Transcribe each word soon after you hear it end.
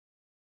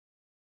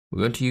We're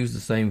going to use the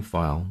same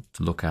file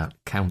to look at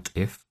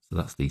Countif, so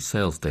that's the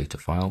sales data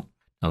file.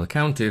 Now the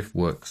Countif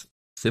works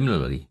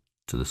similarly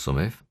to the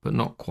SUMIF, but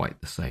not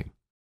quite the same.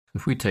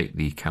 If we take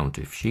the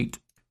Countif sheet,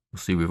 you'll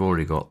see we've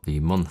already got the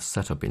month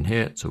set up in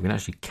here, so we can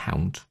actually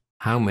count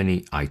how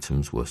many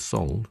items were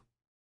sold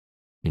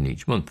in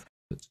each month.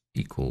 That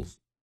equals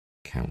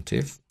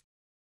Countif,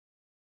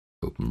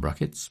 open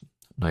brackets.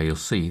 Now you'll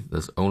see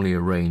there's only a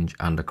range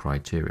and a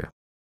criteria.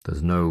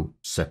 There's no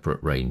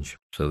separate range,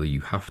 so that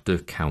you have to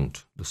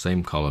count the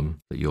same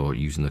column that you're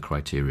using the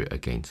criteria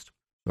against.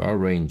 So our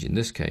range in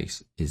this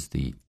case is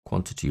the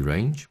quantity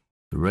range.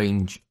 The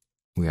range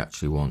we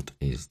actually want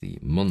is the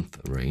month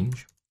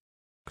range,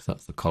 because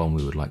that's the column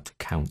we would like to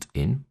count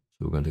in.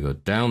 So we're going to go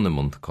down the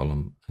month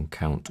column and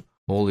count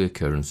all the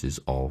occurrences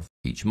of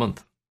each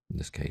month. In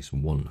this case,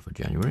 1 for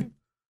January,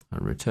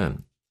 and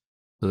return.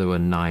 So there were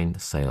 9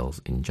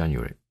 sales in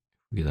January.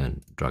 We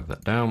then drag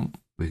that down,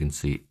 we can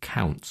see it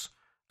counts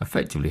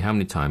effectively how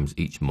many times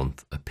each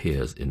month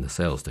appears in the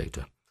sales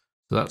data.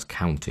 So that's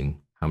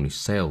counting how many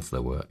sales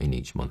there were in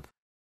each month.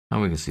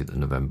 And we can see that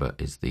November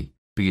is the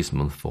biggest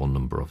month for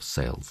number of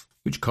sales,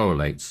 which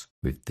correlates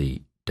with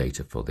the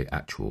data for the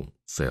actual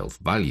sales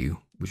value,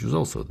 which was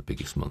also the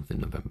biggest month in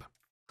November.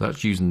 So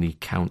that's using the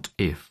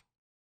Countif,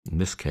 in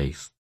this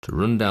case, to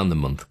run down the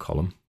month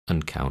column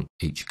and count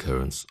each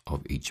occurrence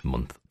of each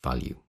month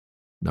value.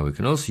 Now we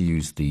can also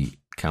use the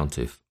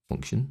Countif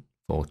function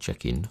for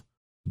checking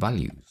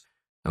values.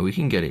 Now we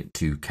can get it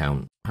to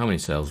count how many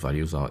sales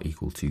values are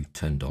equal to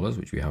 $10,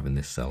 which we have in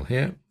this cell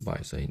here, by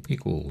saying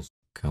equals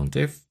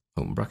Countif,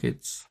 open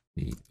brackets,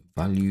 the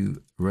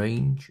value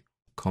range,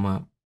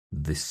 comma,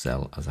 this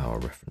cell as our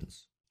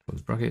reference,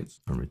 close brackets,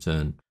 and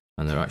return.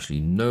 And there are actually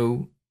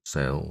no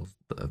sales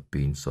that have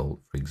been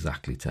sold for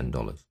exactly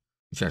 $10,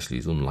 which actually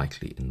is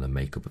unlikely in the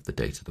makeup of the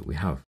data that we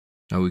have.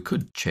 Now we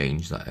could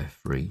change that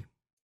F3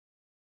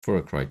 for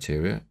a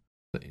criteria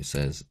that it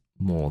says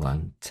more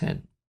than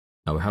 10.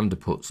 Now we're having to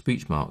put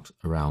speech marks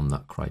around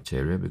that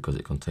criteria because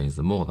it contains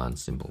the more than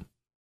symbol,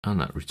 and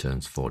that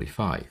returns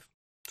 45.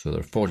 So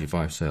there are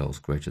 45 sales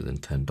greater than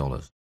 $10.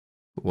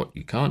 But what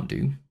you can't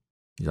do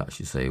is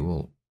actually say,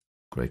 well,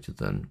 greater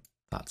than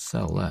that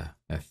cell there,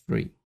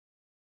 F3,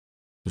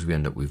 because we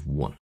end up with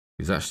 1.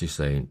 It's actually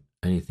saying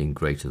anything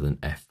greater than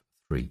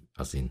F3,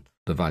 as in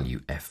the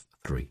value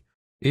F3.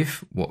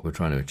 If what we're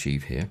trying to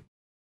achieve here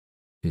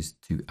is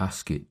to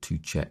ask it to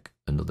check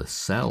another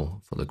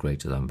cell for the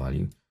greater than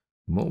value,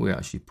 what we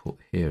actually put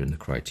here in the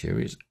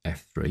criteria is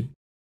F3,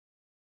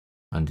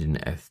 and in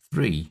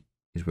F3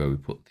 is where we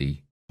put the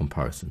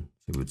comparison.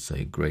 So we would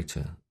say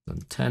greater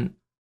than 10,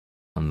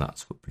 and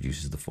that's what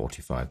produces the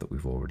 45 that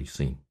we've already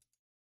seen.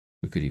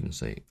 We could even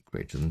say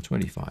greater than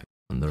 25,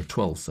 and there are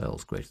 12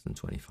 cells greater than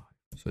 25.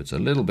 So it's a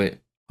little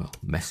bit, well,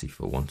 messy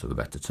for want of a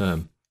better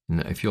term. And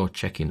if you're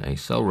checking a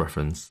cell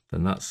reference,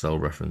 then that cell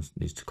reference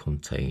needs to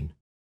contain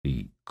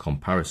the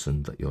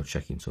comparison that you're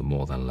checking, so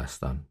more than, less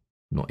than,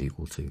 not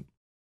equal to,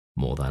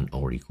 more than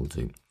or equal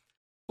to.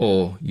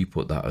 Or you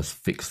put that as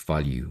fixed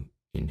value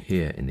in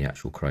here in the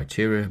actual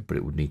criteria, but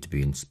it would need to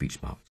be in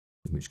speech marks,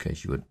 in which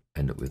case you would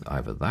end up with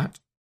either that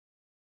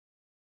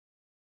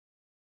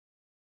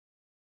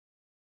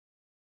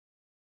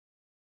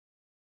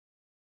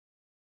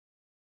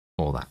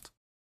or that.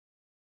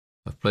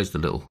 I've placed a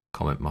little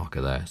comment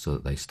marker there so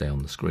that they stay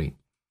on the screen.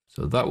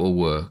 So that will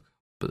work,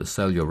 but the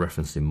cell you're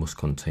referencing must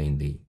contain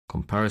the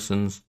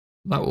comparisons.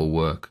 That will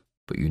work,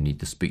 but you need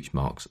the speech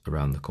marks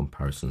around the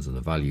comparisons and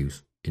the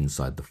values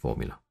inside the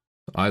formula.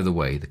 So either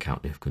way, the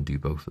Countif can do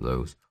both of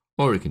those,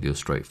 or it can do a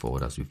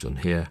straightforward as we've done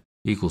here,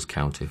 equals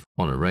Countif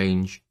on a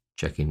range,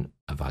 checking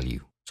a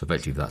value. So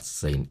effectively that's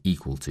saying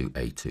equal to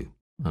A2.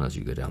 And as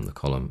you go down the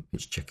column,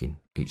 it's checking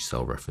each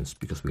cell reference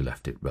because we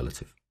left it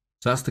relative.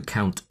 So that's the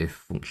Countif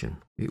function.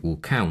 It will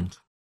count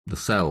the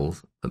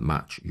cells that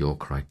match your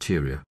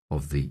criteria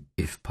of the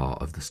if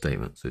part of the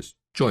statement. So it's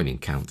joining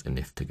count and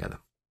if together.